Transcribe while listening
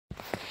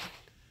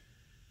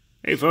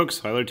Hey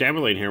folks, Lord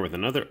Tamerlane here with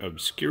another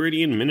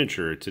Obscurity in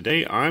Miniature.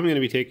 Today I'm going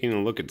to be taking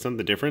a look at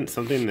something different,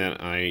 something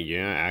that I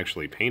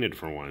actually painted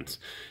for once.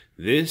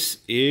 This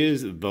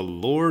is the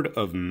Lord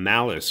of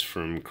Malice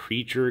from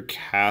Creature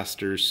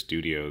Caster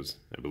Studios.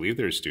 I believe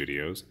they're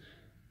studios,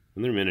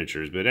 and they're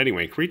miniatures. But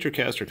anyway, Creature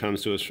Caster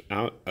comes to us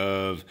out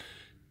of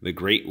the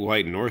Great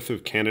White North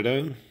of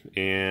Canada,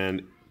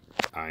 and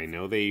I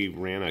know they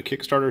ran a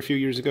Kickstarter a few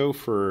years ago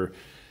for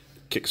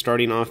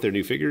kickstarting off their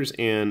new figures,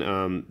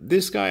 and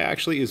this guy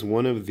actually is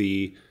one of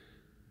the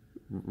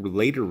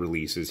later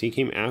releases. He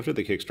came after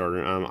the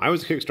Kickstarter. I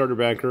was a Kickstarter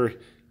backer.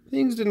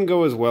 Things didn't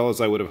go as well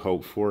as I would have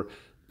hoped for,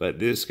 but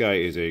this guy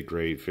is a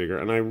great figure,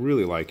 and I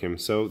really like him.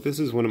 So this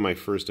is one of my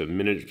first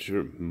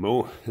miniature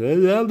I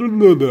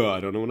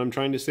don't know what I'm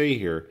trying to say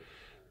here.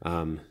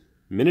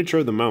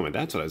 Miniature of the moment.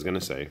 That's what I was going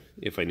to say,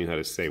 if I knew how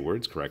to say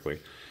words correctly.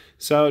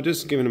 So,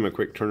 just giving him a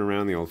quick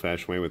turnaround the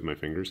old-fashioned way with my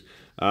fingers.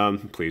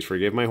 Please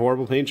forgive my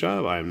horrible paint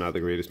job. I am not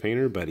the greatest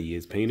painter, but he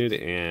is painted,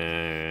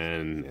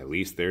 and at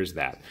least there's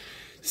that.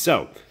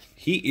 So,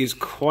 he is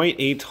quite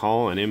a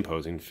tall and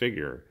imposing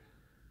figure.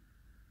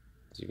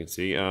 As you can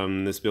see,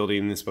 this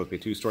building is supposed to be a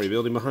two-story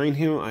building behind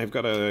him. I've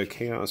got a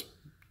Chaos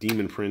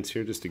Demon Prince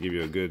here just to give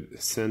you a good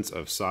sense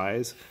of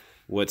size.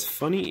 What's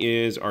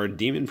funny is our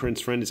Demon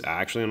Prince friend is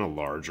actually on a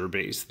larger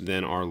base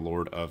than our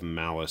Lord of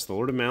Malice. The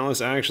Lord of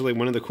Malice, actually,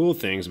 one of the cool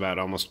things about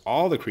almost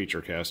all the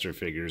Creature Caster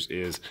figures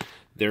is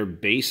their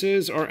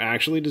bases are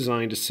actually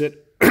designed to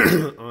sit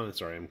on,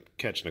 sorry, I'm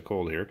catching a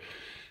cold here.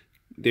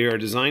 They are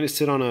designed to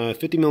sit on a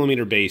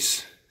 50mm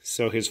base.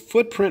 So his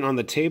footprint on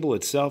the table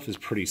itself is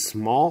pretty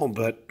small,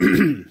 but,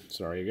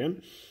 sorry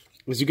again.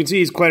 As you can see,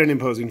 he's quite an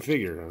imposing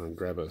figure. I'll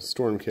grab a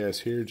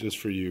Stormcast here just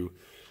for you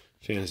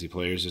fantasy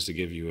players, just to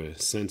give you a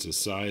sense of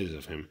size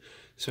of him.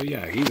 So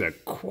yeah, he's a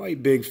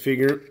quite big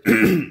figure.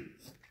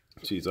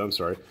 Jeez, I'm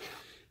sorry.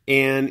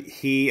 And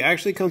he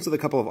actually comes with a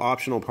couple of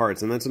optional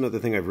parts, and that's another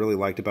thing I've really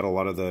liked about a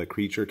lot of the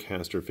Creature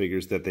Caster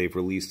figures that they've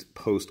released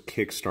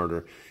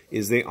post-Kickstarter,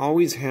 is they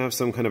always have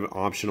some kind of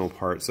optional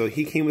part. So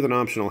he came with an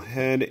optional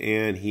head,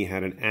 and he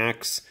had an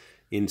axe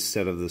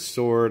instead of the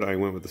sword. I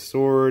went with the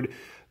sword.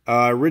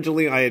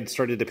 Originally, I had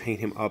started to paint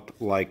him up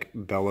like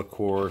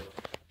Be'lakor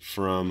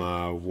from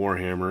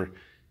Warhammer,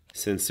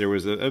 since there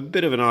was a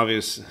bit of an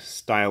obvious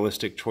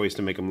stylistic choice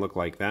to make him look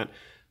like that.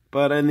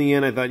 But in the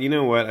end, I thought, you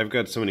know what, I've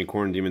got so many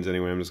Khorne demons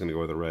anyway, I'm just going to go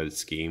with a red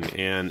scheme.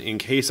 And in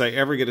case I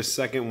ever get a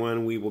second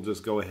one, we will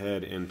just go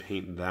ahead and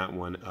paint that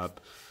one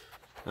up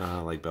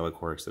like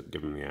Be'lakor, except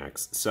give him the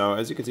axe. So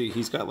as you can see,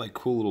 he's got like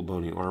cool little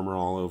bony armor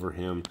all over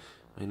him.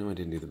 I know I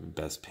didn't do the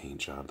best paint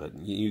job, but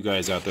you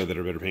guys out there that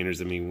are better painters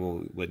than me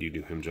will let you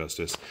do him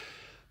justice.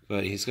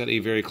 But he's got a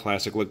very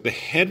classic look. The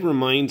head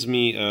reminds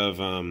me of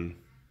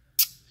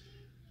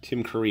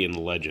Tim Curry in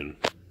Legend.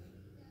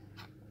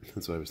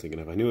 That's what I was thinking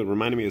of. I knew it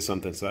reminded me of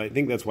something, so I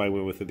think that's why I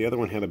went with it. The other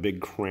one had a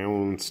big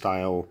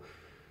crown-style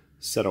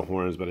set of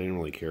horns, but I didn't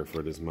really care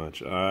for it as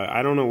much.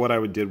 I don't know what I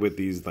would did with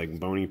these like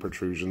bony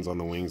protrusions on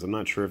the wings. I'm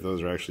not sure if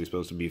those are actually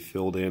supposed to be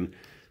filled in.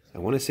 I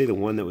want to say the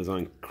one that was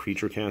on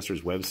Creature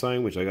Caster's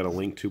website, which I got a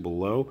link to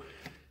below,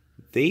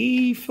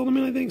 they filled them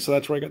in, I think, so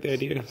that's where I got the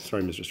idea.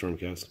 Sorry, Mr.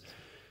 Stormcast.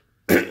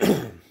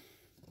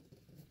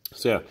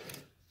 So yeah,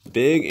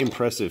 big,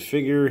 impressive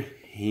figure.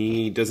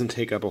 He doesn't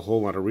take up a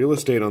whole lot of real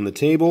estate on the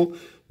table,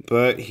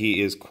 but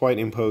he is quite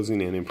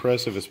imposing and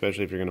impressive,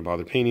 especially if you're going to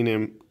bother painting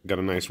him. Got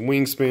a nice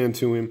wingspan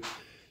to him.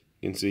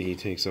 You can see he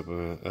takes up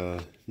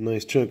a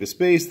nice chunk of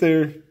space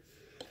there.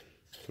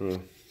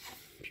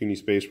 Puny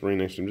space right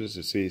next to him just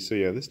to see. So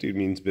yeah, this dude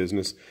means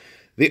business.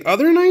 The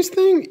other nice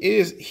thing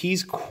is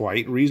he's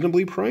quite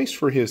reasonably priced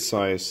for his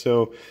size.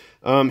 So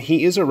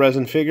he is a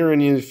resin figure,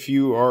 and if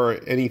you are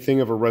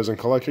anything of a resin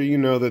collector, you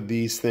know that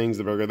these things,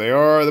 the bigger they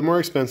are, the more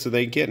expensive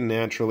they get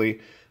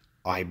naturally.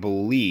 I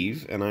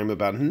believe, and I'm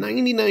about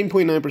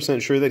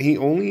 99.9% sure that he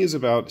only is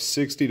about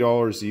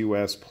 $60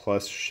 US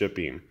plus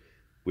shipping,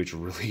 which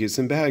really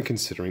isn't bad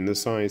considering the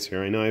size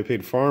here. I know I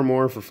paid far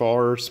more for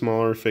far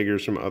smaller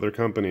figures from other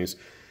companies,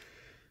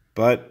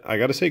 but I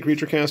gotta say,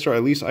 Creature Caster,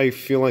 at least I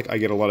feel like I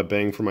get a lot of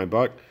bang for my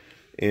buck,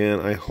 and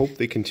I hope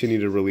they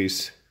continue to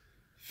release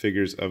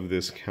figures of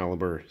this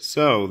caliber.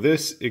 So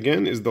this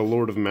again is the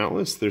Lord of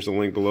Malice. There's a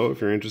link below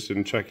if you're interested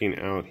in checking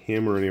out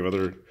him or any of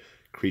other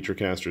Creature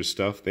Caster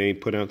stuff. They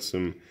put out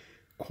some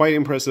quite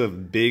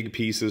impressive big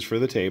pieces for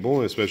the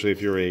table, especially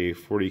if you're a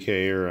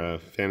 40K or a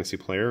fantasy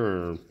player,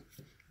 or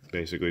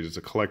basically just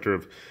a collector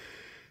of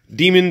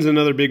demons and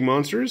other big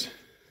monsters.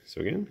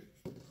 So again,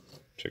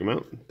 check them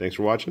out. Thanks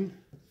for watching.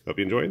 Hope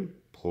you enjoyed.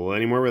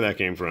 Plenty more where that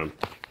came from.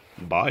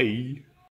 Bye.